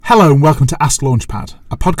Hello and welcome to Ask LaunchPad,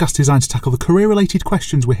 a podcast designed to tackle the career-related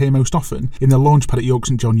questions we hear most often in the LaunchPad at York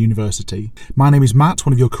St John University. My name is Matt,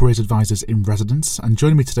 one of your careers advisors in residence, and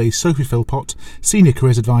joining me today is Sophie Philpott, Senior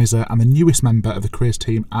Careers Advisor and the newest member of the careers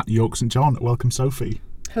team at York St John. Welcome, Sophie.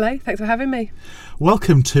 Hello, thanks for having me.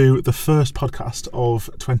 Welcome to the first podcast of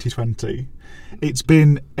 2020. It's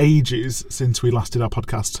been ages since we last did our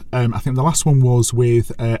podcast. I think the last one was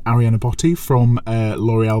with Ariana Botti from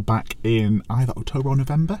L'Oreal back in either October or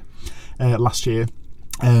November last year.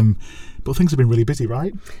 But things have been really busy,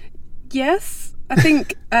 right? Yes. I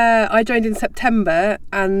think I joined in September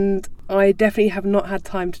and I definitely have not had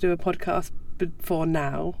time to do a podcast before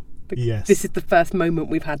now. Yes. This is the first moment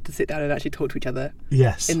we've had to sit down and actually talk to each other.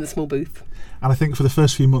 Yes. In the small booth. And I think for the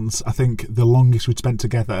first few months, I think the longest we'd spent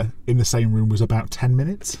together in the same room was about 10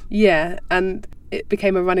 minutes. Yeah, and it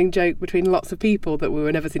became a running joke between lots of people that we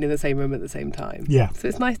were never seen in the same room at the same time. Yeah. So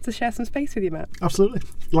it's nice to share some space with you, Matt. Absolutely.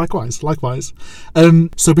 Likewise.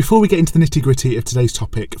 So before we get into the nitty-gritty of today's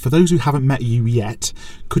topic, for those who haven't met you yet,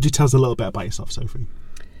 could you tell us a little bit about yourself, Sophie?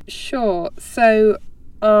 Sure. So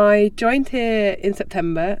I joined here in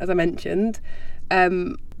September, as I mentioned.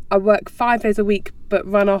 I work 5 days a week, but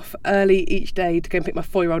run off early each day to go and pick my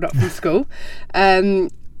 4-year-old up from school.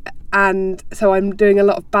 And so I'm doing a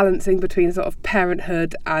lot of balancing between sort of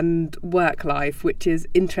parenthood and work life, which is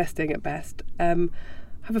interesting at best. I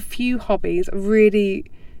have a few hobbies. I really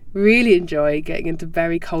enjoy getting into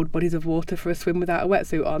very cold bodies of water for a swim without a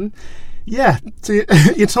wetsuit on. Yeah, so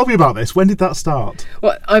you told me about this. When did that start?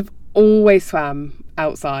 Well, I've always swam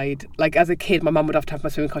outside. Like as a kid, my mum would have to have my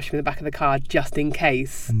swimming costume in the back of the car just in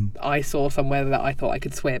case I saw somewhere that I thought I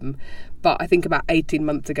could swim. But I think about 18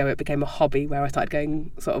 months ago it became a hobby where I started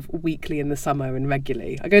going sort of weekly in the summer and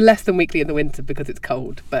regularly. I go less than weekly in the winter because it's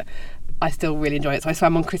cold, but I still really enjoy it. So I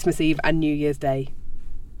swam on Christmas Eve and New Year's Day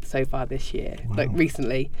so far this year, like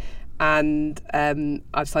recently. And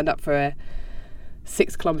I've signed up for a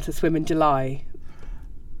 6-kilometre swim in July.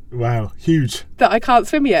 Wow, huge. That I can't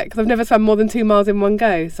swim yet because I've never swam more than 2 miles in one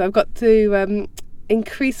go. So I've got to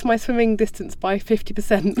increase my swimming distance by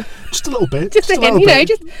 50%. Just a little bit. just a little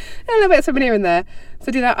bit of swimming here and there.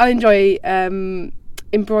 So do that. I enjoy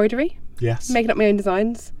embroidery. Yes. Making up my own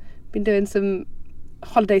designs. Been doing some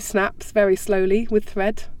holiday snaps very slowly with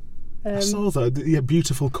thread. I saw that. Yeah,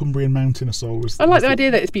 beautiful Cumbrian mountain I saw. I like the idea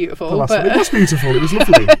that it's beautiful. But it was beautiful. It was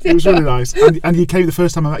lovely. It was really nice. And you came the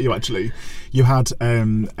first time I met you, actually. You had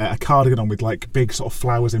a cardigan on with like big sort of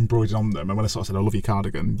flowers embroidered on them. And when I sort of said, I love your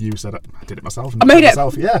cardigan, you said, I did it myself. I made it.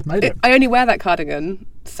 Yeah, made it. I only wear that cardigan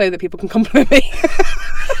so that people can compliment me.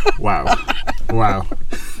 Wow.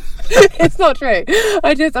 It's not true.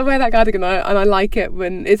 I wear that cardigan and I like it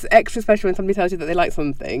when it's extra special when somebody tells you that they like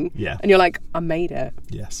something. Yeah. And you're like, I made it.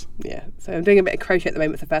 Yes. Yeah. So I'm doing a bit of crochet at the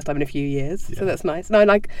moment for the first time in a few years. Yeah. So that's nice. No, I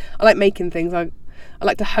like making things. I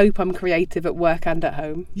like to hope I'm creative at work and at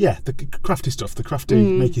home. Yeah, the crafty stuff, the crafty,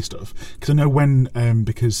 makey stuff. Because I know when,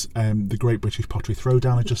 the Great British Pottery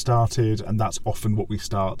Throwdown had just started, and that's often what we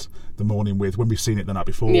start the morning with. When we've seen it the night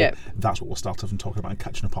before, that's what we'll start off and talking about and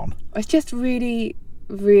catching up on. It's just really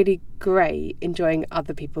great enjoying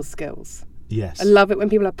other people's skills. Yes. I love it when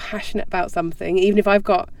people are passionate about something, even if I've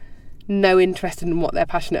got no interest in what they're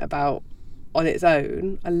passionate about on its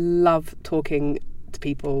own. I love talking to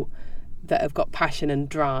people that have got passion and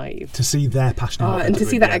drive. To see their passion and to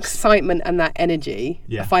see that excitement and that energy,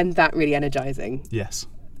 I find that really energising. Yes.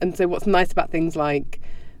 And so what's nice about things like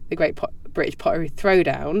the Great British Pottery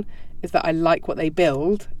Throwdown is that I like what they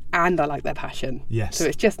build and I like their passion. Yes. So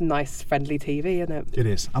it's just nice, friendly TV, isn't it? It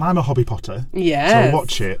is. And I'm a hobby potter. Yes. So I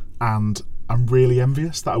watch it and I'm really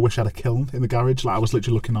envious that I wish I had a kiln in the garage. Like I was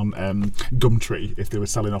literally looking on Gumtree if they were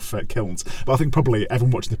selling off kilns. But I think probably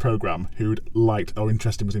everyone watching the programme who'd liked or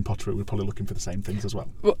interested was in pottery were probably looking for the same things as well.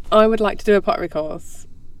 Well, I would like to do a pottery course.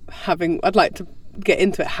 I'd like to get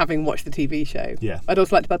into it having watched the TV show. Yeah. I'd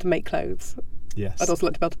also like to be able to make clothes. Yes. I'd also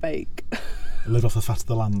like to be able to bake. Live off the fat of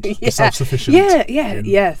the land. Be self-sufficient.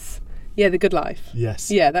 Yes. Yeah, the good life.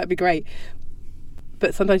 Yes. Yeah, that'd be great.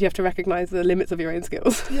 But sometimes you have results the limits of your own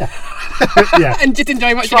skills. Yeah. Yeah. And just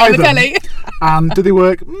enjoy watching on the telly. And do they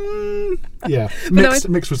work? Yeah.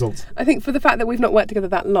 Mixed results. I think for the fact that we've not worked together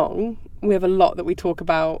that long, we have a lot that we talk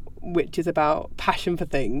about, which is about passion for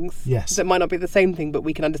things. Yes. That might not be the same thing, but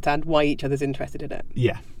we can understand why each other's interested in it.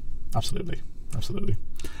 Yeah. Absolutely.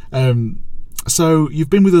 So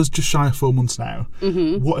you've been with us just shy of 4 months now.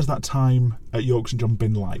 Mm-hmm. What has that time at York St John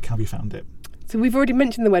been like? How have you found it? So we've already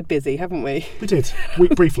mentioned the word busy, haven't we? We did,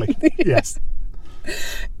 briefly, yes.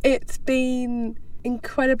 It's been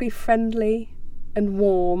incredibly friendly and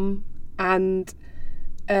warm and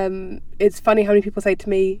it's funny how many people say to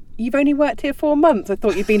me, "You've only worked here 4 months. I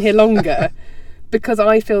thought you'd been here longer." Because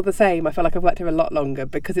I feel the same. I feel like I've worked here a lot longer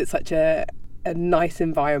because it's such a nice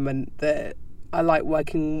environment that I like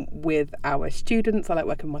working with our students. I like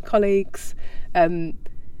working with my colleagues.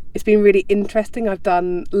 It's been really interesting. I've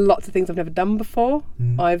done lots of things I've never done before.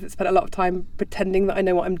 I've spent a lot of time pretending that I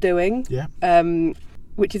know what I'm doing. Yeah.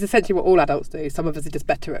 Which is essentially what all adults do. Some of us are just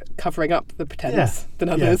better at covering up the pretense than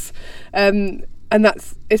others. And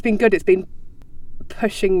it's been good. It's been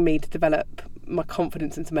pushing me to develop my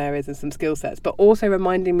confidence in some areas and some skill sets, but also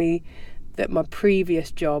reminding me that my previous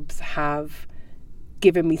jobs have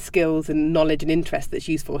given me skills and knowledge and interest that's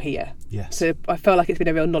useful here. Yes. So I feel like it's been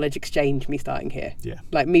a real knowledge exchange, me starting here. Yeah.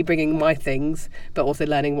 Like me bringing my things, but also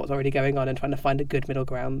learning what's already going on and trying to find a good middle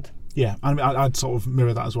ground. Yeah, I mean, I'd sort of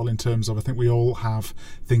mirror that as well in terms of I think we all have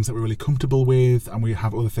things that we're really comfortable with, and we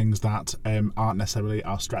have other things that aren't necessarily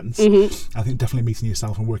our strengths. I think definitely meeting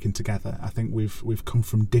yourself and working together. I think we've come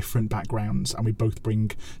from different backgrounds, and we both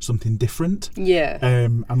bring something different. Yeah.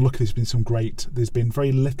 And luckily, there's been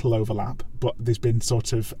very little overlap, but there's been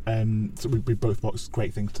sort of so we both brought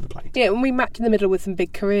great things to the plate. Yeah, and we match in the middle with some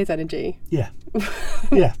big careers energy. Yeah.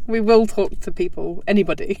 Yeah. We will talk to people,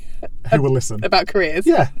 anybody, who will listen about careers.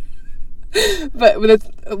 Yeah. But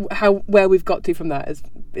where we've got to from that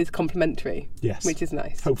is complementary. Yes. Which is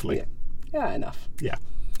nice. Hopefully. Yeah, enough. Yeah.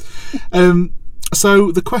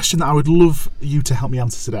 So the question that I would love you to help me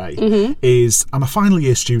answer today is, I'm a final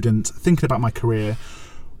year student thinking about my career.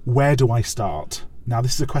 Where do I start? Now,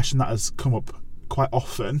 this is a question that has come up quite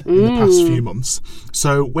often in the past few months.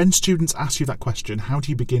 So when students ask you that question, how do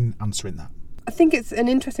you begin answering that? I think it's an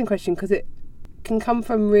interesting question because it can come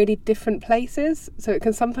from really different places. So it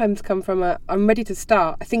can sometimes come from I'm ready to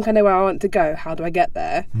start. I think I know where I want to go. How do I get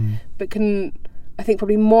there? But can, I think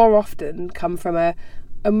probably more often come from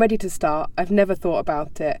I'm ready to start. I've never thought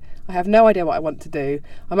about it. I have no idea what I want to do.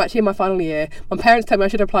 I'm actually in my final year. My parents tell me I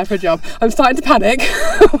should apply for a job. I'm starting to panic.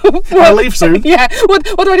 I'll leave soon. Yeah. What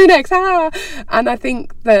do I do next? And I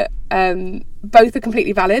think that both are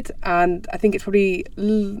completely valid. And I think it's probably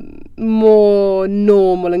more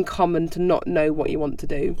normal and common to not know what you want to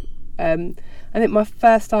do. I think my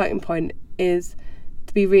first starting point is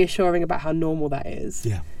to be reassuring about how normal that is.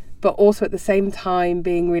 Yeah. But also at the same time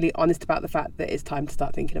being really honest about the fact that it's time to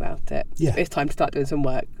start thinking about it. Yeah. It's time to start doing some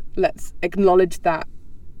work. Let's acknowledge that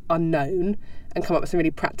unknown and come up with some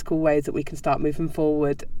really practical ways that we can start moving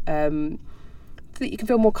forward so that you can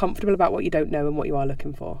feel more comfortable about what you don't know and what you are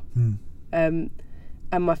looking for. And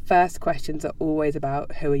my first questions are always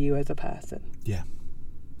about, who are you as a person? Yeah.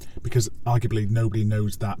 Because arguably nobody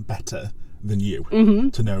knows that better than you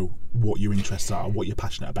to know what your interests are, what you're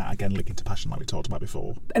passionate about. Again, linking to passion like we talked about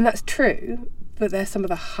before. And that's true, but they're some of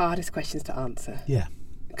the hardest questions to answer. Yeah.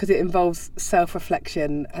 Because it involves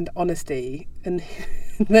self-reflection and honesty, and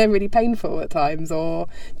they're really painful at times, or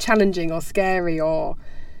challenging or scary, or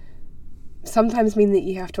sometimes mean that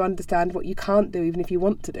you have to understand what you can't do even if you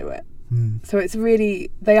want to do it. So it's really,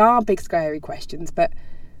 they are big scary questions, but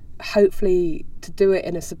hopefully to do it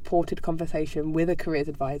in a supported conversation with a careers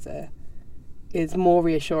advisor is more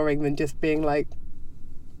reassuring than just being like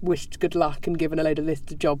wished good luck and given a load of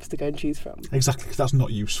list of jobs to go and choose from. Exactly, because that's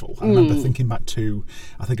not useful. I remember thinking back to,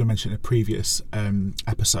 I think I mentioned in a previous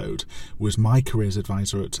episode, was my careers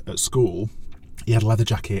advisor at school. He had a leather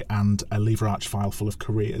jacket and a lever arch file full of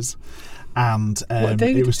careers. And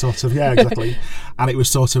it was sort of, yeah, exactly. And it was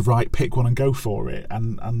sort of, right, pick one and go for it.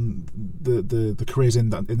 And the careers in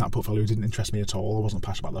that portfolio didn't interest me at all. I wasn't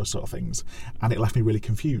passionate about those sort of things. And it left me really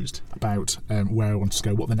confused about where I wanted to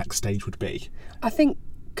go, what the next stage would be. I think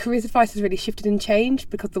careers advice has really shifted and changed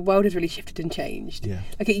because the world has really shifted and changed. Yeah.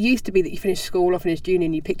 Like it used to be that you finished school or finished uni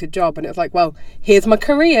and you picked a job and it was like, well, here's my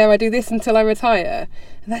career, I do this until I retire.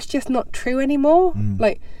 And that's just not true anymore.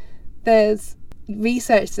 Like there's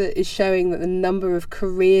research that is showing that the number of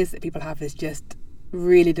careers that people have is just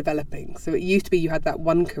really developing. So it used to be you had that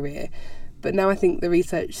one career, but now I think the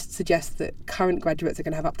research suggests that current graduates are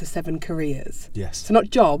going to have up to 7 careers. Yes. So not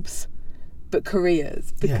jobs, but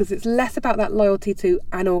careers, because it's less about that loyalty to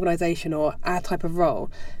an organisation or a type of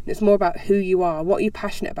role. And it's more about who you are, what you're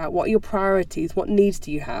passionate about, what are your priorities, what needs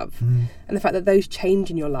do you have, and the fact that those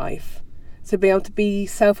change in your life. So being able to be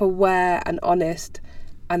self-aware and honest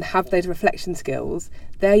and have those reflection skills,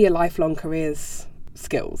 they're your lifelong careers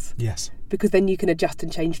skills. Yes. Because then you can adjust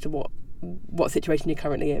and change to what situation you're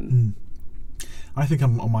currently in. I think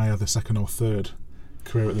I'm on my either second or third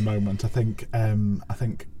career at the moment. I think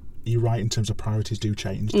you're right in terms of priorities do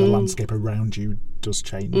change. The landscape around you does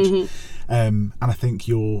change. And I think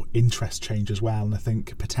your interests change as well. And I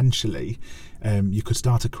think potentially you could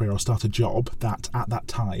start a career or start a job that at that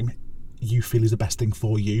time you feel is the best thing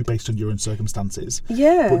for you based on your own circumstances.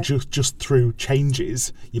 Yeah. But just through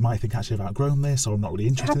changes, you might think, actually, I've outgrown this, or I'm not really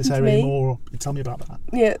interested in this area anymore. Tell me about that.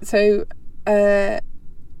 Yeah, so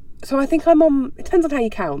I think I'm on, it depends on how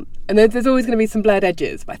you count. And there's always going to be some blurred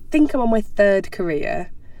edges, but I think I'm on my third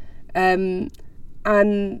career. And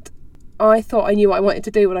I thought I knew what I wanted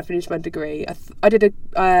to do when I finished my degree.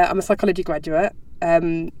 I'm a psychology graduate.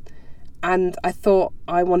 And I thought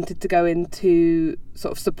I wanted to go into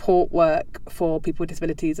sort of support work for people with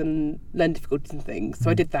disabilities and learning difficulties and things.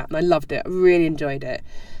 So I did that and I loved it. I really enjoyed it.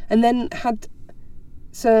 And then had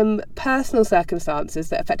some personal circumstances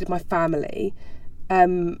that affected my family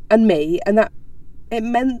and me. And that it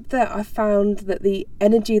meant that I found that the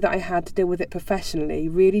energy that I had to deal with it professionally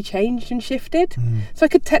really changed and shifted. So I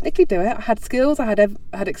could technically do it. I had skills, I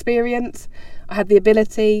had experience, I had the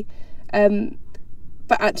ability.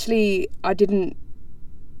 But actually, I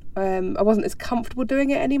wasn't as comfortable doing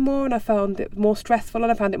it anymore, and I found it more stressful,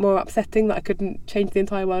 and I found it more upsetting that I couldn't change the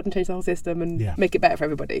entire world and change the whole system and make it better for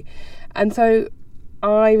everybody. And so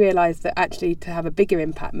I realised that actually to have a bigger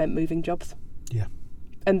impact meant moving jobs. Yeah.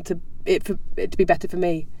 And for it to be better for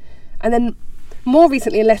me. And then more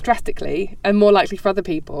recently and less drastically, and more likely for other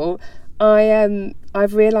people,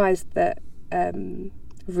 I've realised that I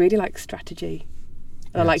really like strategy.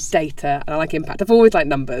 And I like data, and I like impact. I've always liked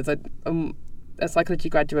numbers. I'm a psychology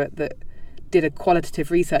graduate that did a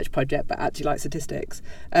qualitative research project, but actually liked statistics.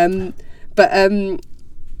 I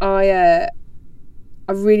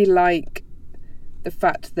really like the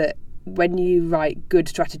fact that when you write good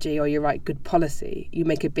strategy or you write good policy, you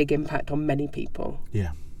make a big impact on many people.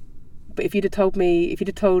 Yeah. But if you'd have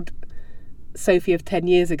told Sophie of 10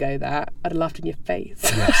 years ago that, I'd have laughed in your face.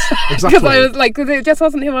 Yes, exactly. Because I was like, because it just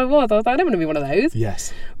wasn't who I was. I was like, I don't want to be one of those.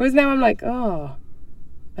 Yes. Whereas now I'm like, I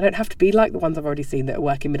don't have to be like the ones I've already seen that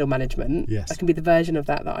work in middle management. Yes. I can be the version of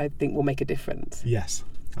that I think will make a difference. Yes.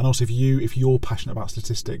 And also, if you're passionate about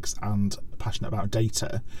statistics and passionate about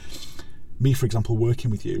data, me, for example, working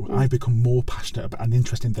with you, I've become more passionate about and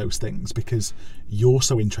interested in those things because you're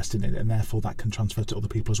so interested in it, and therefore that can transfer to other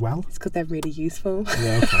people as well. It's because they're really useful.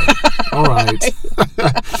 Yeah, okay. All right.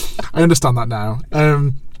 I understand that now.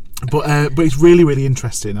 But it's really, really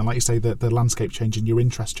interesting. And like you say, the landscape changes and your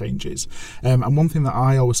interest changes. And one thing that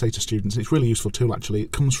I always say to students, it's really useful too, actually,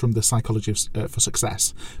 it comes from the Psychology for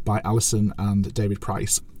Success by Alison and David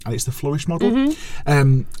Price. And it's the flourish model.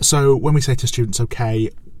 So when we say to students, okay,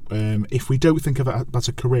 if we don't think of it as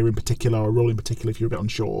a career in particular or a role in particular, if you're a bit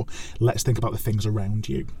unsure, let's think about the things around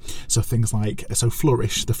you. So things like,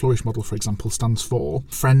 flourish, the flourish model, for example, stands for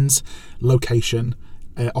friends, location,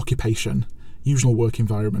 occupation, usual work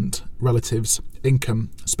environment, relatives,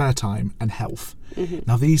 income, spare time, and health.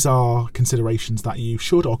 Now, these are considerations that you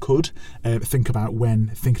should or could think about when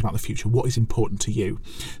thinking about the future. What is important to you?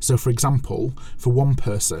 So, for example, for one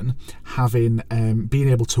person, having being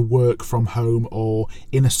able to work from home or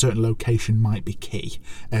in a certain location might be key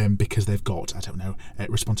because they've got,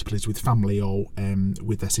 responsibilities with family or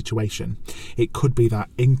with their situation. It could be that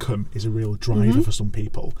income is a real driver for some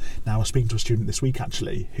people. Now, I was speaking to a student this week,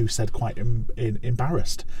 actually, who said quite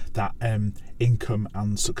embarrassed that income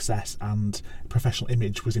and success and professional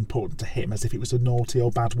image was important to him, as if it was a naughty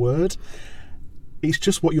or bad word. It's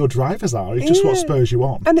just what your drivers are. It's just what spurs you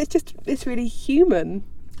on. And it's really human.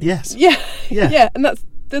 Yes. Yeah, and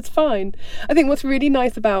that's fine. I think what's really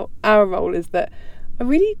nice about our role is that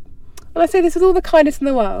and I say this with all the kindness in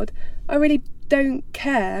the world, I really don't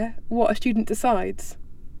care what a student decides.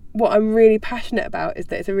 What I'm really passionate about is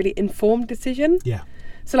that it's a really informed decision. Yeah.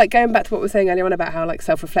 So going back to what we were saying earlier on about how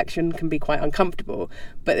self-reflection can be quite uncomfortable,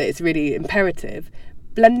 but it's really imperative.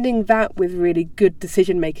 Blending that with really good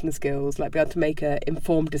decision-making skills, being able to make an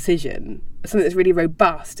informed decision, something that's really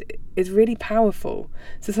robust, is really powerful.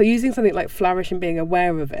 So using something like flourish and being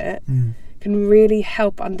aware of it can really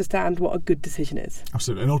help understand what a good decision is.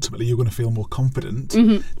 Absolutely. And ultimately, you're going to feel more confident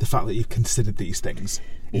the fact that you've considered these things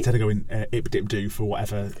instead of going ip-dip-do for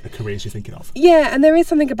whatever careers you're thinking of. Yeah, and there is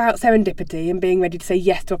something about serendipity and being ready to say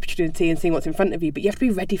yes to opportunity and seeing what's in front of you, but you have to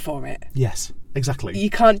be ready for it. Yes, exactly. You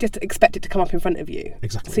can't just expect it to come up in front of you.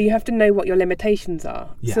 Exactly. So you have to know what your limitations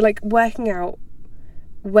are. Yeah. So working out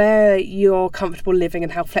where you're comfortable living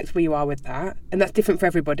and how flexible you are with that, and that's different for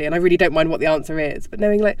everybody, and I really don't mind what the answer is, but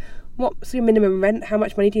knowing what's your minimum rent, how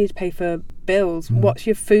much money do you need to pay for bills, what's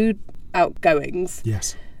your food outgoings,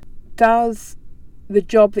 yes, does the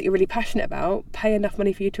job that you're really passionate about pay enough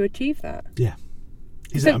money for you to achieve that? Yeah.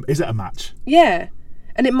 Is it a match? Yeah.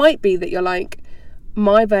 And it might be that you're like,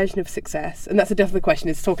 my version of success, and that's a definite question,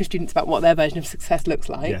 is talking to students about what their version of success looks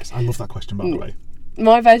like. Yes, I love that question, by the way.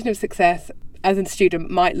 My version of success as a student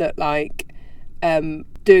might look like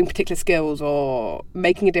doing particular skills, or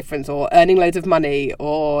making a difference, or earning loads of money,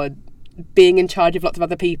 or being in charge of lots of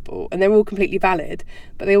other people. And they're all completely valid,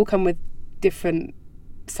 but they all come with different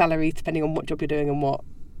salaries depending on what job you're doing and what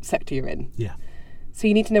sector you're in. Yeah. So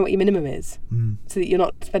you need to know what your minimum is, so that you're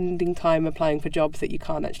not spending time applying for jobs that you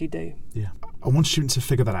can't actually do. Yeah. I want students to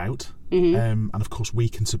figure that out, and of course we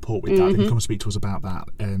can support with that. They can come and speak to us about that.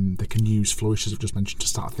 They can use Flourish, as I've just mentioned, to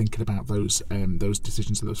start thinking about those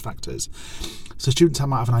decisions and those factors. So students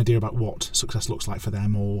might have an idea about what success looks like for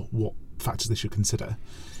them, or what factors they should consider.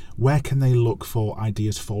 Where can they look for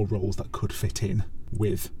ideas for roles that could fit in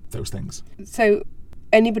with those things? So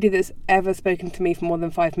anybody that's ever spoken to me for more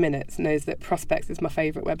than 5 minutes knows that Prospects is my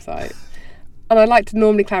favourite website. And I like to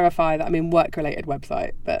normally clarify that I mean work-related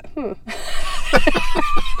website, but...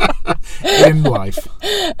 In life.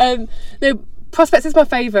 No, Prospects is my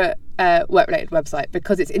favourite work-related website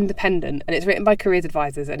because it's independent and it's written by careers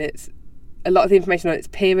advisors, and it's a lot of the information on it's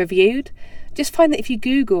peer-reviewed. Just find that if you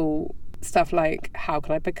Google stuff like, how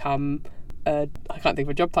can I become... I can't think of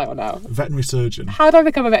a job title now. Veterinary surgeon. How do I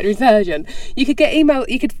become a veterinary surgeon? You could get you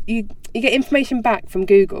get information back from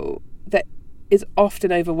Google that is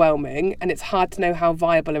often overwhelming, and it's hard to know how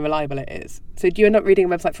viable and reliable it is. So do you end up reading a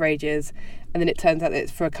website for ages, and then it turns out that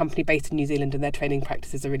it's for a company based in New Zealand and their training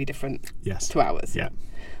practices are really different to ours? Yeah.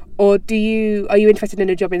 Or are you interested in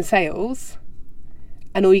a job in sales,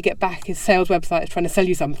 and all you get back is sales websites trying to sell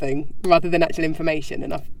you something rather than actual information?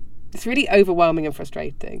 And it's really overwhelming and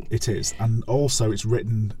frustrating. It is. And also it's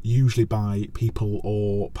written usually by people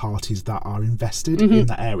or parties that are invested in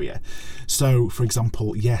that area. So, for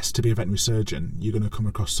example, yes, to be a veterinary surgeon, you're going to come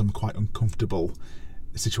across some quite uncomfortable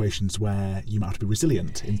situations where you might have to be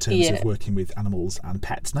resilient in terms of working with animals and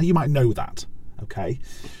pets. Now, you might know that, okay?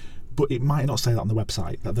 But it might not say that on the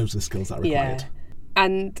website, that those are the skills that are required. Yeah.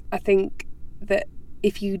 And I think that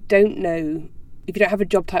if you don't have a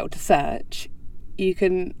job title to search, you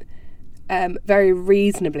can... very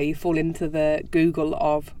reasonably fall into the Google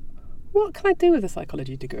of what can I do with a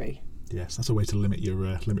psychology degree? Yes, that's a way to limit your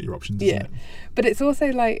options, isn't it? But it's also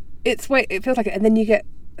like it feels like it, and then you get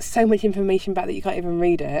so much information back that you can't even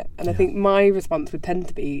read it. And I think my response would tend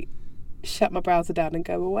to be shut my browser down and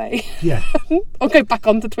go away. Yeah. Or go back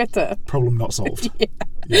onto Twitter. Problem not solved.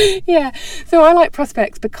 Yeah. So I like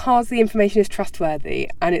Prospects because the information is trustworthy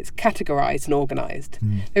and it's categorised and organised.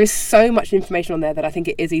 There is so much information on there that I think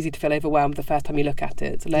it is easy to feel overwhelmed the first time you look at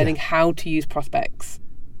it. So learning how to use Prospects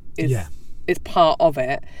is part of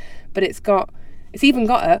it. But it's even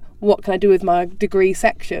got a what can I do with my degree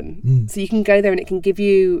section. So you can go there and it can give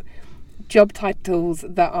you job titles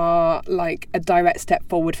that are like a direct step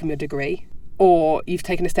forward from your degree, or you've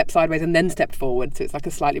taken a step sideways and then stepped forward, so it's like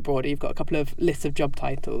a slightly broader. You've got a couple of lists of job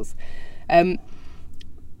titles,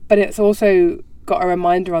 but it's also got a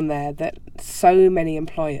reminder on there that so many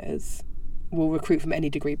employers will recruit from any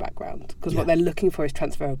degree background because what they're looking for is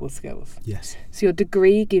transferable skills. Yes. So your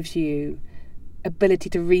degree gives you ability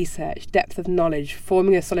to research, depth of knowledge,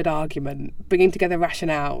 forming a solid argument, bringing together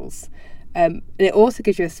rationales. And it also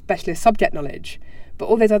gives you a specialist subject knowledge, but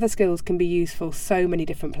all those other skills can be useful so many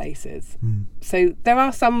different places. So there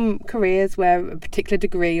are some careers where a particular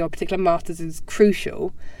degree or a particular master's is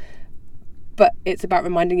crucial, but it's about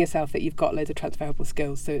reminding yourself that you've got loads of transferable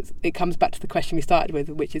skills. So it comes back to the question we started with,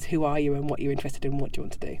 which is who are you and what you're interested in and what do you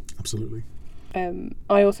want to do. Absolutely.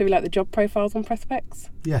 I also really like the job profiles on Prospects.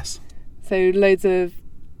 Yes. So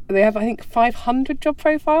they have, I think, 500 job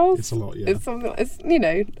profiles. It's a lot, yeah. It's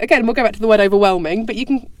again, we'll go back to the word overwhelming, but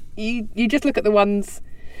you just look at the ones,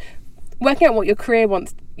 working out what you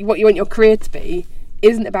want your career to be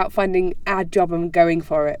isn't about finding a job and going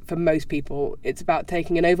for it for most people. It's about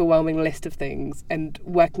taking an overwhelming list of things and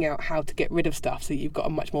working out how to get rid of stuff so that you've got a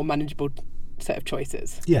much more manageable set of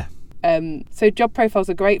choices. Yeah. So job profiles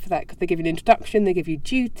are great for that because they give you an introduction, they give you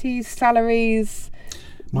duties, salaries.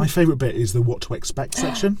 My favourite bit is the what to expect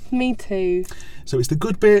section. Me too. So it's the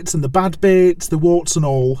good bits and the bad bits, the warts and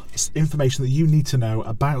all, information that you need to know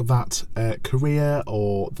about that career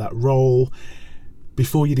or that role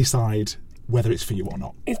before you decide whether it's for you or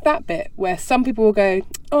not. It's that bit where some people will go,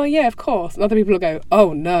 oh yeah, of course, and other people will go,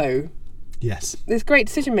 oh no. Yes. There's great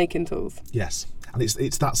decision-making tools. Yes. And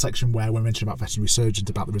it's that section where we're mentioning about veterinary surgeons,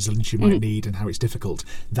 about the resilience you might need and how it's difficult.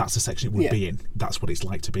 That's the section it would be in. That's what it's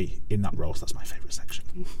like to be in that role. So that's my favourite section.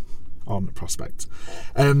 on Prospect.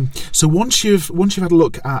 So once you've had a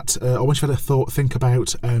look at, or once you've had a think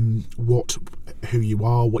about who you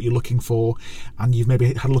are, what you're looking for, and you've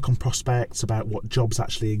maybe had a look on Prospects about what jobs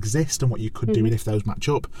actually exist and what you could do and if those match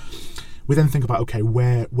up, we then think about, okay,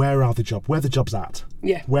 where are the jobs? Where are the jobs at?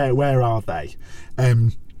 Yeah. Where are they?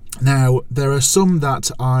 Now, there are some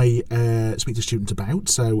that I speak to students about.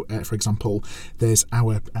 So, for example, there's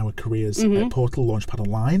our careers portal, LaunchPad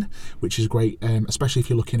Online, which is great, especially if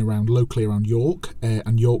you're looking around locally around York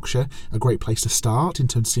and Yorkshire, a great place to start in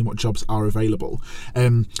terms of seeing what jobs are available.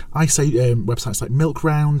 I say websites like Milk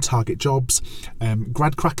Round, Target Jobs,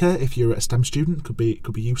 Grad Cracker, if you're a STEM student, could be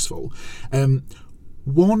useful.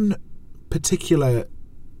 One particular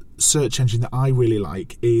search engine that I really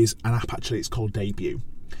like is an app, actually. It's called Debut.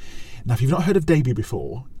 Now, if you've not heard of Debut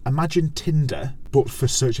before, imagine Tinder, but for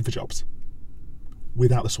searching for jobs,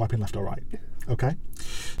 without the swiping left or right. Okay?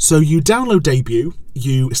 So you download Debut,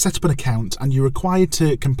 you set up an account, and you're required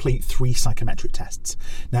to complete 3 psychometric tests.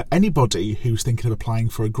 Now, anybody who's thinking of applying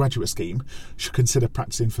for a graduate scheme should consider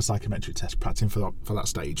practicing for psychometric tests, practicing for that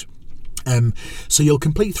stage. So you'll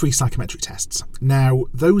complete 3 psychometric tests. Now,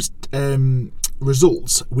 those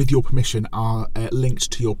results, with your permission, are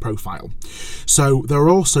linked to your profile. So there are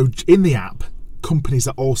also in the app companies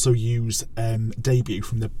that also use Debut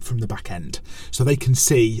from the back end, so they can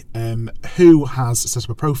see who has set up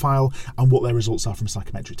a profile and what their results are from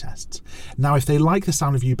psychometric tests. Now, if they like the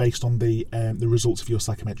sound of you based on the results of your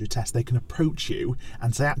psychometric test, they can approach you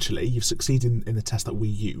and say, actually, you've succeeded in the test that we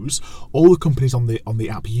use. All the companies on the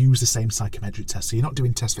app use the same psychometric test, so you're not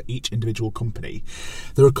doing tests for each individual company.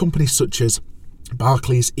 There are companies such as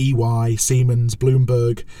Barclays, EY, Siemens,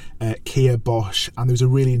 Bloomberg, Kia, Bosch, and there was a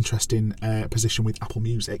really interesting position with Apple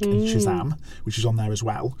Music and Shazam, which is on there as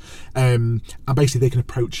well. And basically they can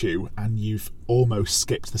approach you and you've almost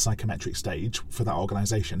skipped the psychometric stage for that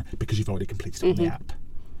organisation because you've already completed it on the app.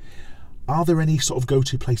 Are there any sort of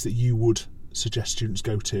go-to place that you would suggest students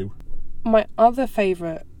go to? My other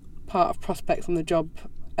favourite part of Prospects on the job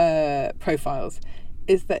profiles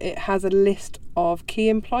is that it has a list of key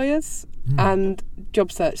employers and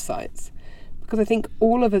job search sites, because I think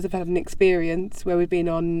all of us have had an experience where we've been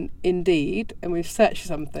on Indeed and we've searched for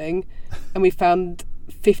something and we found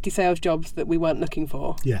 50 sales jobs that we weren't looking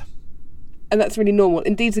for. Yeah. And that's really normal.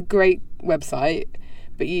 Indeed's a great website,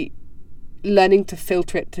 but learning to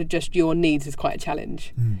filter it to just your needs is quite a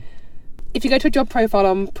challenge. If you go to a job profile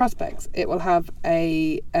on Prospects, it will have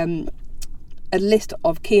a list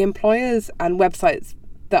of key employers and websites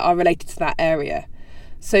that are related to that area.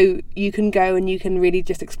 So you can go and you can really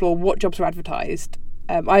just explore what jobs are advertised.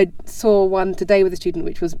 I saw one today with a student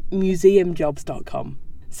which was museumjobs.com.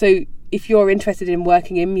 So if you're interested in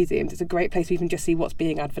working in museums, it's a great place where you can just see what's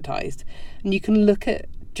being advertised. And you can look at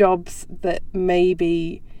jobs that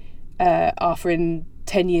maybe are for in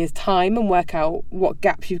 10 years' time and work out what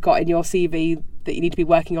gaps you've got in your CV that you need to be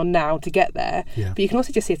working on now to get there. Yeah. But you can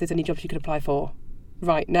also just see if there's any jobs you could apply for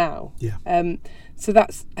right now. Yeah. So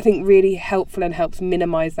that's, I think, really helpful and helps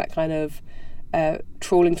minimise that kind of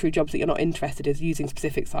trawling through jobs that you're not interested in, using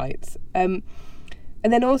specific sites. And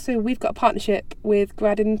then also we've got a partnership with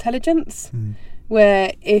Grad Intelligence,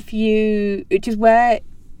 where if you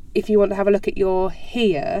want to have a look at your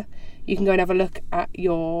here, you can go and have a look at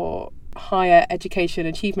your higher education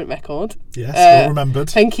achievement record. Yes, well remembered.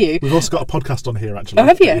 Thank you. We've also got a podcast on here, actually. Oh,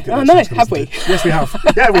 have you? Oh, nice. Have we? Yes, we have.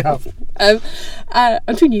 Yeah, we have.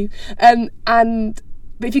 I'm too new.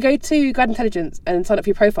 But if you go to Grad Intelligence and sign up for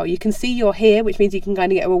your profile, you can see you're here, which means you can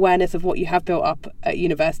kind of get an awareness of what you have built up at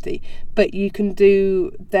university. But you can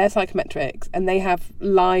do their psychometrics, and they have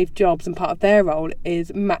live jobs, and part of their role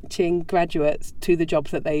is matching graduates to the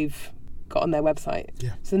jobs that they've got on their website.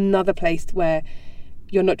 Yeah. It's another place where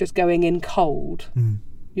you're not just going in cold,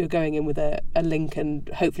 you're going in with a link and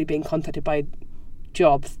hopefully being contacted by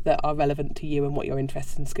jobs that are relevant to you and what your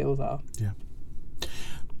interests and skills are. Yeah.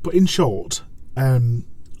 But in short,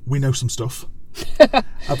 we know some stuff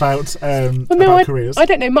about careers. I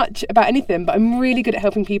don't know much about anything, but I'm really good at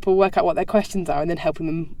helping people work out what their questions are and then helping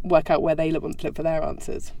them work out where they want to look for their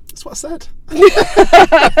answers. That's what I said.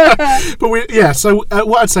 But so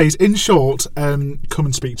what I'd say is, in short, come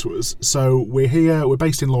and speak to us. So we're here, we're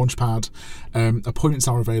based in LaunchPad. Appointments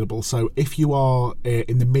are available. So if you are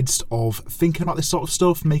in the midst of thinking about this sort of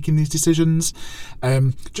stuff, making these decisions,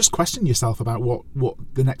 just question yourself about what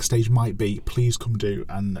the next stage might be. Please come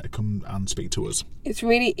and speak to us. It's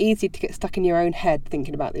really easy to get stuck in your own head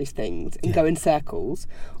thinking about these things and go in circles,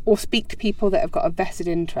 or speak to people that have got a vested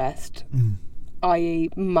interest. I.e.,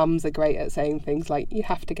 mums are great at saying things like, you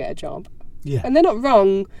have to get a job. Yeah. And they're not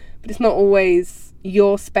wrong, but it's not always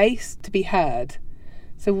your space to be heard.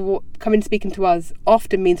 So coming speaking to us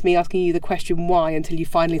often means me asking you the question why until you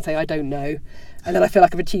finally say, I don't know. And then I feel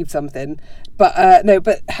like I've achieved something. But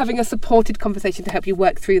but having a supported conversation to help you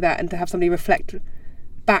work through that and to have somebody reflect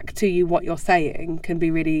back to you what you're saying can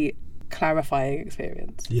be really clarifying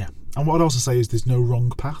experience. Yeah. And what I'd also say is there's no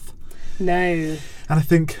wrong path. No. And I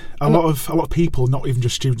think a lot of people, not even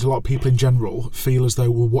just students, a lot of people in general feel as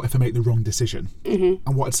though, well, what if I make the wrong decision? Mm-hmm.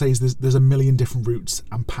 And what I'd say is there's a million different routes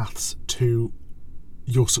and paths to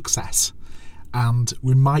your success. And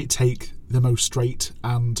we might take the most straight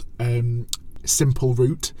and simple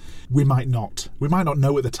route. We might not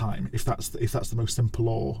know at the time if that's the most simple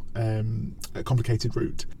or complicated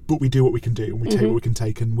route. But we do what we can do, and we take what we can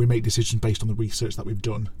take, and we make decisions based on the research that we've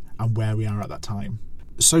done and where we are at that time.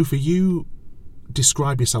 Sophie, you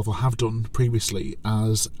describe yourself, or have done previously,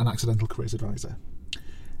 as an accidental careers advisor,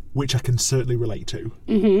 which I can certainly relate to.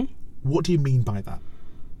 Mm-hmm. What do you mean by that?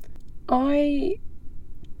 I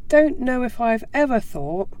don't know if I've ever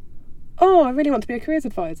thought, I really want to be a careers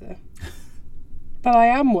advisor. But I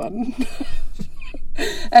am one.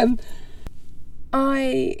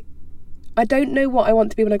 I don't know what I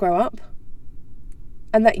want to be when I grow up.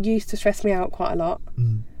 And that used to stress me out quite a lot.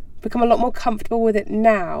 Become a lot more comfortable with it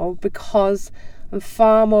now because I'm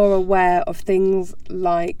far more aware of things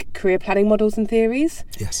like career planning models and theories.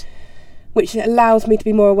 Yes. Which allows me to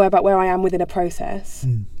be more aware about where I am within a process.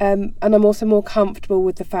 And I'm also more comfortable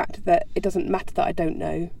with the fact that it doesn't matter that I don't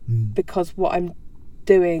know, because what I'm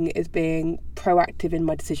doing is being proactive in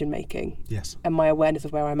my decision making. Yes. And my awareness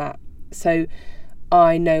of where I'm at. So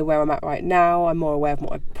I know where I'm at right now. I'm more aware of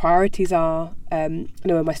what my priorities are. I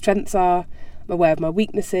know where my strengths are. I'm aware of my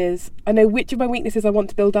weaknesses. I know which of my weaknesses I want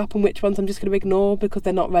to build up and which ones I'm just going to ignore because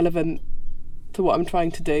they're not relevant to what I'm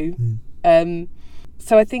trying to do.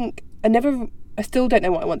 So I think I still don't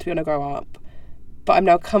know what I want to be when I grow up, but I'm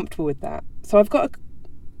now comfortable with that. So I've got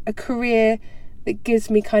a career that gives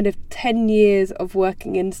me kind of 10 years of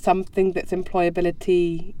working in something that's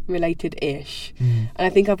employability related-ish. And I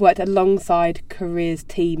think I've worked alongside careers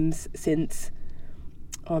teams since,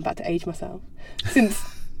 I'm about to age myself, since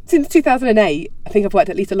 2008. I think I've worked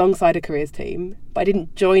at least alongside a careers team, but I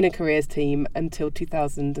didn't join a careers team until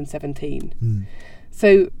 2017.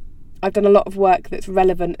 So I've done a lot of work that's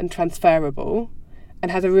relevant and transferable and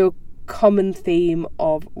has a real common theme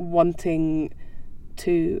of wanting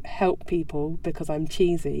to help people because I'm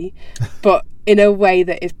cheesy, but in a way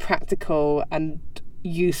that is practical and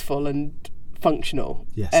useful and functional.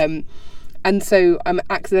 Yes. And so I'm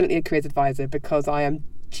accidentally a careers advisor because I am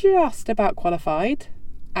just about qualified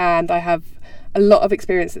and I have a lot of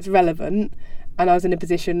experience that's relevant, and I've been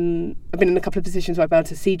in a couple of positions where I've been able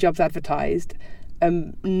to see jobs advertised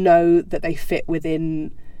and know that they fit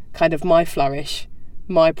within kind of my flourish,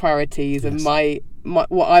 my priorities, and my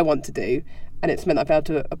what I want to do. And it's meant I've been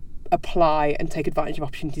able to apply and take advantage of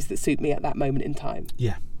opportunities that suit me at that moment in time.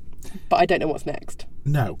 Yeah. But I don't know what's next.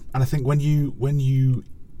 No. And I think when you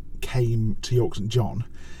came to York St John,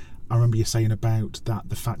 I remember you saying about that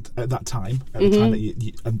the fact at the time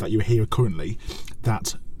that you were here currently,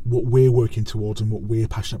 that what we're working towards and what we're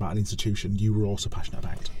passionate about at an institution, you were also passionate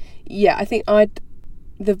about. Yeah, I think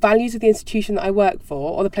the values of the institution that I work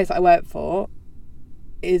for, or the place that I work for,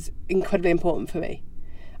 is incredibly important for me.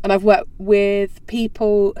 And I've worked with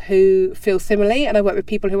people who feel similarly, and I work with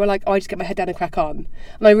people who are like, I just get my head down and crack on.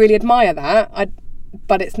 And I really admire that,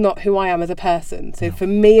 but it's not who I am as a person. So for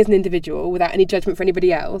me as an individual, without any judgment for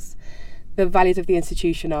anybody else, the values of the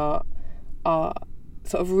institution are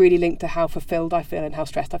sort of really linked to how fulfilled I feel and how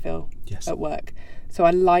stressed I feel at work. So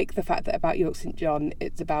I like the fact that about York St John,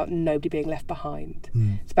 it's about nobody being left behind.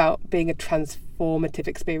 It's about being a transformative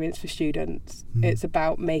experience for students. It's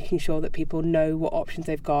about making sure that people know what options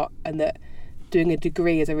they've got, and that doing a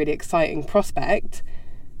degree is a really exciting prospect.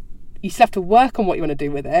 You still have to work on what you want to do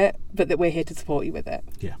with it, but that we're here to support you with it.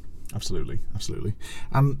 Yeah. Absolutely.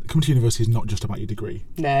 And coming to university is not just about your degree.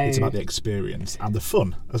 No. It's about the experience and the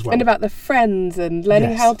fun as well. And about the friends and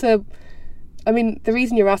learning how to... I mean, the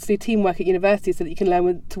reason you're asked to do teamwork at university is so that you can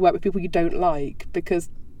learn to work with people you don't like, because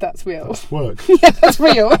that's real. That's work. Yeah, that's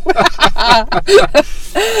real.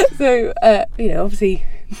 So, obviously,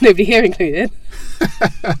 nobody here included.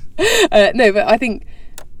 No, but I think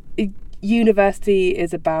university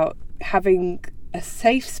is about having a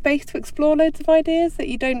safe space to explore loads of ideas that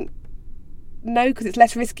you don't know, because it's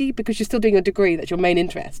less risky, because you're still doing a degree that's your main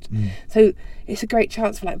interest. So it's a great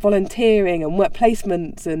chance for like volunteering and work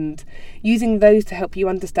placements and using those to help you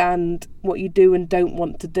understand what you do and don't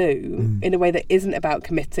want to do in a way that isn't about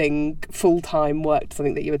committing full-time work to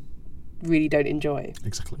something that you really don't enjoy.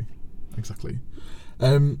 Exactly.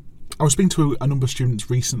 I was speaking to a number of students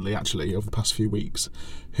recently, actually, over the past few weeks,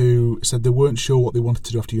 who said they weren't sure what they wanted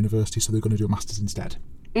to do after university, so they're going to do a master's instead.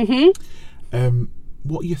 Mm-hmm.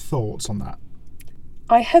 What are your thoughts on that?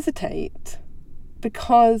 I hesitate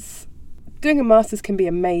because doing a master's can be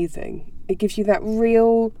amazing. It gives you that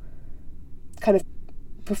real kind of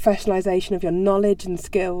professionalisation of your knowledge and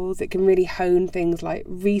skills. It can really hone things like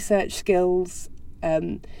research skills.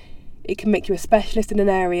 It can make you a specialist in an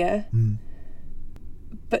area.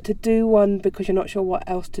 But to do one because you're not sure what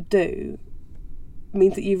else to do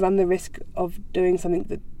means that you run the risk of doing something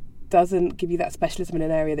that doesn't give you that specialism in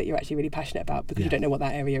an area that you're actually really passionate about because you don't know what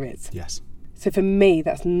that area is. Yes. So for me,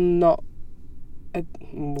 that's not a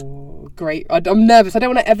great... I'm nervous. I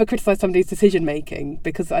don't want to ever criticise somebody's decision making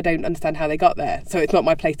because I don't understand how they got there. So it's not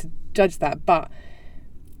my place to judge that. But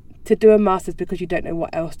to do a master's because you don't know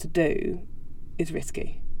what else to do is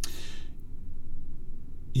risky.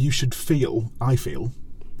 You should feel, I feel,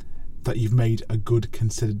 that you've made a good,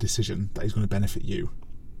 considered decision that is going to benefit you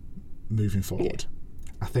moving forward.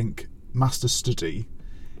 Yeah. I think master's study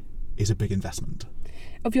is a big investment.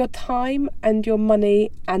 Of your time and your money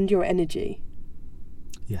and your energy.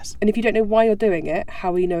 Yes. And if you don't know why you're doing it,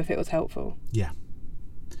 how will you know if it was helpful? Yeah.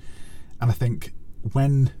 And I think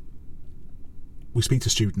when we speak to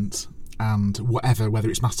students and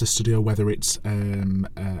whether it's master's study or whether it's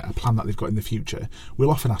a plan that they've got in the future,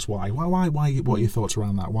 we'll often ask why. Why? What are your thoughts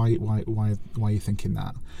around that? Why are you thinking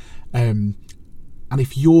that? And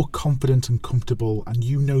if you're confident and comfortable and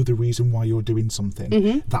you know the reason why you're doing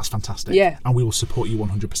something, that's fantastic. Yeah. And we will support you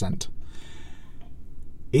 100%.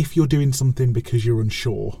 If you're doing something because you're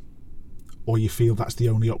unsure or you feel that's the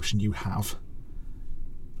only option you have,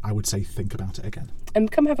 I would say think about it again.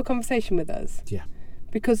 And come have a conversation with us. Yeah.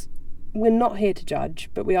 Because we're not here to judge,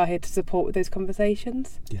 but we are here to support with those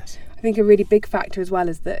conversations. Yes. I think a really big factor as well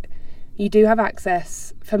is that you do have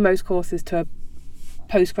access for most courses to a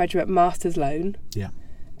postgraduate master's loan. Yeah.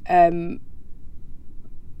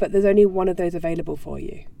 But there's only one of those available for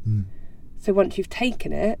you. So once you've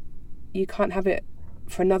taken it, you can't have it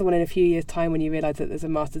for another one in a few years' time when you realise that there's a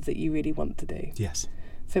master's that you really want to do. Yes.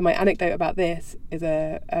 So my anecdote about this is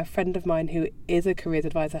a friend of mine who is a careers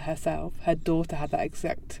advisor herself. Her daughter had that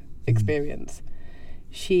exact experience.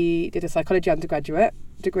 She did a psychology undergraduate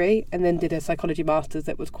degree and then did a psychology master's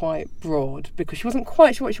that was quite broad because she wasn't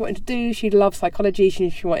quite sure what she wanted to do. She loved psychology.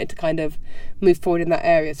 She wanted to kind of move forward in that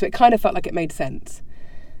area. So it kind of felt like it made sense.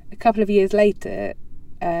 A couple of years later,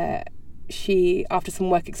 she, after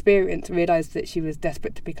some work experience, realised that she was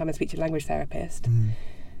desperate to become a speech and language therapist,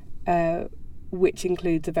 which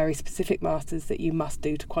includes a very specific master's that you must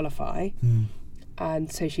do to qualify.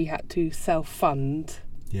 And so she had to self-fund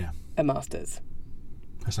a master's.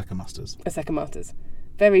 A second master's.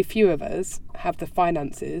 Very few of us have the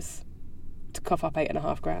finances to cough up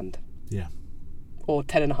 $8,500. Yeah. Or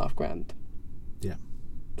 $10,500. Yeah.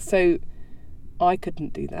 So I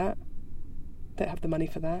couldn't do that. Don't have the money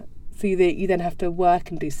for that. So you then have to work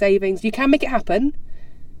and do savings. You can make it happen,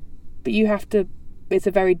 but you have to... It's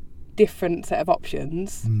a very different set of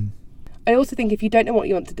options. I also think if you don't know what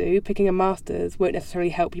you want to do, picking a master's won't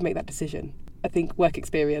necessarily help you make that decision. I think work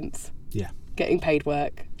experience, getting paid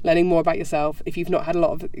work, learning more about yourself. If you've not had a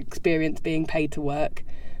lot of experience being paid to work,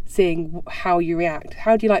 seeing how you react.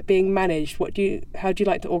 How do you like being managed? How do you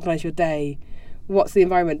like to organise your day? What's the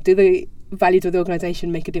environment? Do the values of the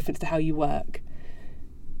organisation make a difference to how you work?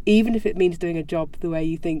 Even if it means doing a job the way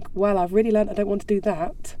you think, well, I've really learnt I don't want to do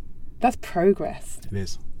that, that's progress. It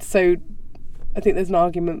is. So I think there's an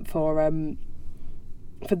argument for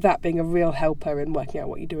that being a real helper in working out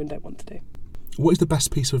what you do and don't want to do. What is the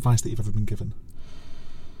best piece of advice that you've ever been given?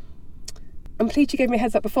 I'm pleased you gave me a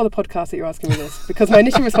heads up before the podcast that you're asking me this, because my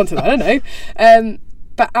initial response is, I don't know.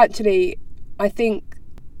 But actually, I think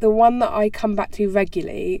the one that I come back to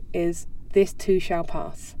regularly is this too shall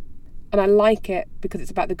pass. And I like it because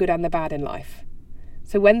it's about the good and the bad in life.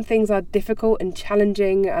 So when things are difficult and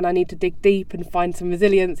challenging and I need to dig deep and find some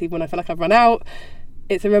resilience, even when I feel like I've run out,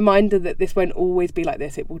 it's a reminder that this won't always be like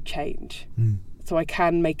this. It will change. So I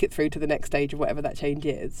can make it through to the next stage of whatever that change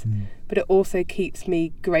is. But it also keeps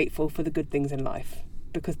me grateful for the good things in life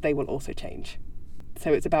because they will also change.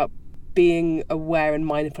 So it's about being aware and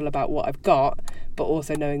mindful about what I've got, but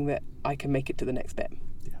also knowing that I can make it to the next bit.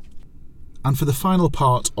 And for the final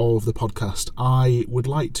part of the podcast, I would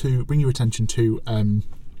like to bring your attention to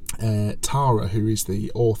Tara, who is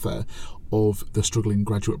the author of the Struggling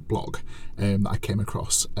Graduate blog that I came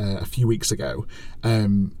across a few weeks ago.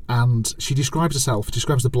 And she describes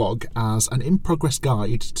the blog as an in-progress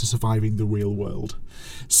guide to surviving the real world.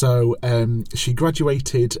 So she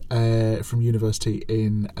graduated from university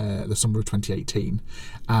in the summer of 2018,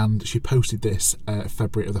 and she posted this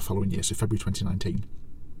February of the following year, so February 2019.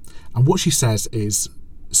 And what she says is,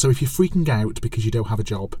 so if you're freaking out because you don't have a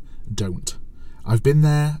job, don't. I've been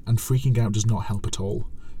there, and freaking out does not help at all.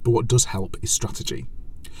 But what does help is strategy.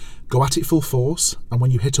 Go at it full force, and when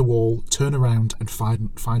you hit a wall, turn around and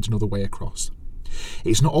find another way across.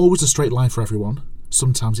 It's not always a straight line for everyone.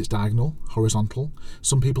 Sometimes it's diagonal, horizontal.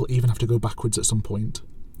 Some people even have to go backwards at some point.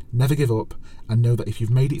 Never give up, and know that if you've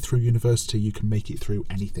made it through university, you can make it through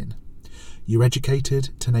anything. You're educated,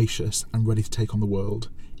 tenacious, and ready to take on the world,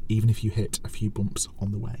 even if you hit a few bumps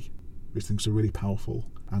on the way. Which things are really powerful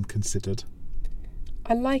and considered.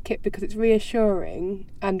 I like it because it's reassuring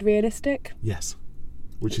and realistic. Yes,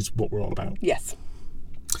 which is what we're all about. Yes.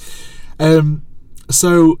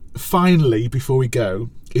 So, finally, before we go,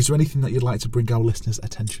 is there anything that you'd like to bring our listeners'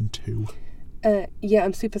 attention to? Yeah,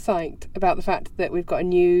 I'm super psyched about the fact that we've got a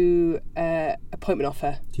new appointment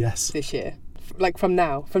offer this year. From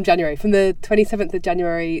January, from the 27th of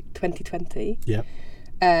January 2020. Yeah.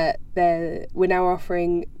 We're now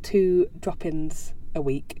offering 2 drop-ins a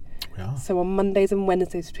week. Yeah. So on Mondays and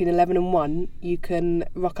Wednesdays between 11 and 1, you can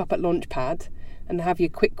rock up at LaunchPad and have your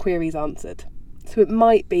quick queries answered. So it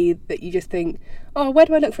might be that you just think, oh, where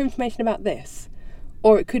do I look for information about this?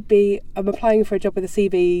 Or it could be, I'm applying for a job with a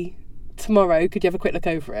CV tomorrow, could you have a quick look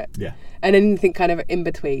over it? Yeah. And anything kind of in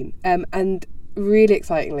between. And really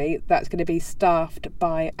excitingly, that's going to be staffed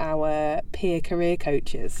by our peer career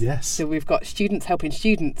coaches. Yes. So we've got students helping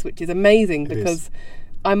students, which is amazing because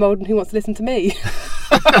I'm old and who wants to listen to me?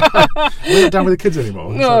 We're not down with the kids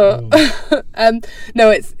anymore.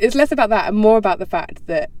 No, it's less about that and more about the fact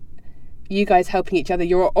that you guys helping each other,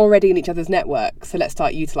 you're already in each other's network, so let's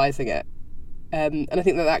start utilising it. And I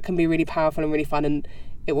think that can be really powerful and really fun, and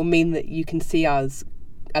it will mean that you can see us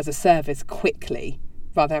as a service quickly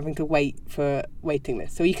rather than having to wait for waiting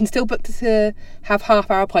lists. So you can still book to have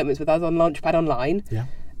half-hour appointments with us on LaunchPad Online,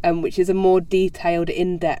 which is a more detailed,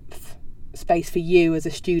 in-depth space for you as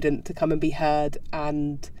a student to come and be heard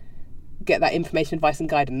and get that information, advice and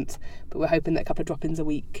guidance. But we're hoping that a couple of drop-ins a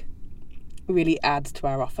week really adds to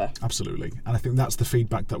our offer. Absolutely. And I think that's the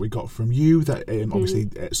feedback that we got from you, that obviously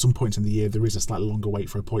at some points in the year there is a slightly longer wait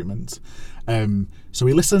for appointments. So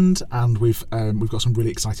we listened, and we've got some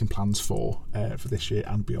really exciting plans for this year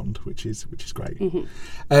and beyond, which is great.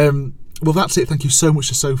 Well, that's it. Thank you so much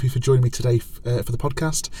to Sophie for joining me today for the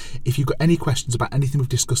podcast. If you've got any questions about anything we've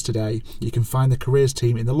discussed today, you can find the careers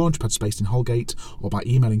team in the LaunchPad space in Holgate or by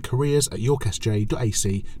emailing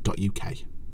careers@yorksj.ac.uk.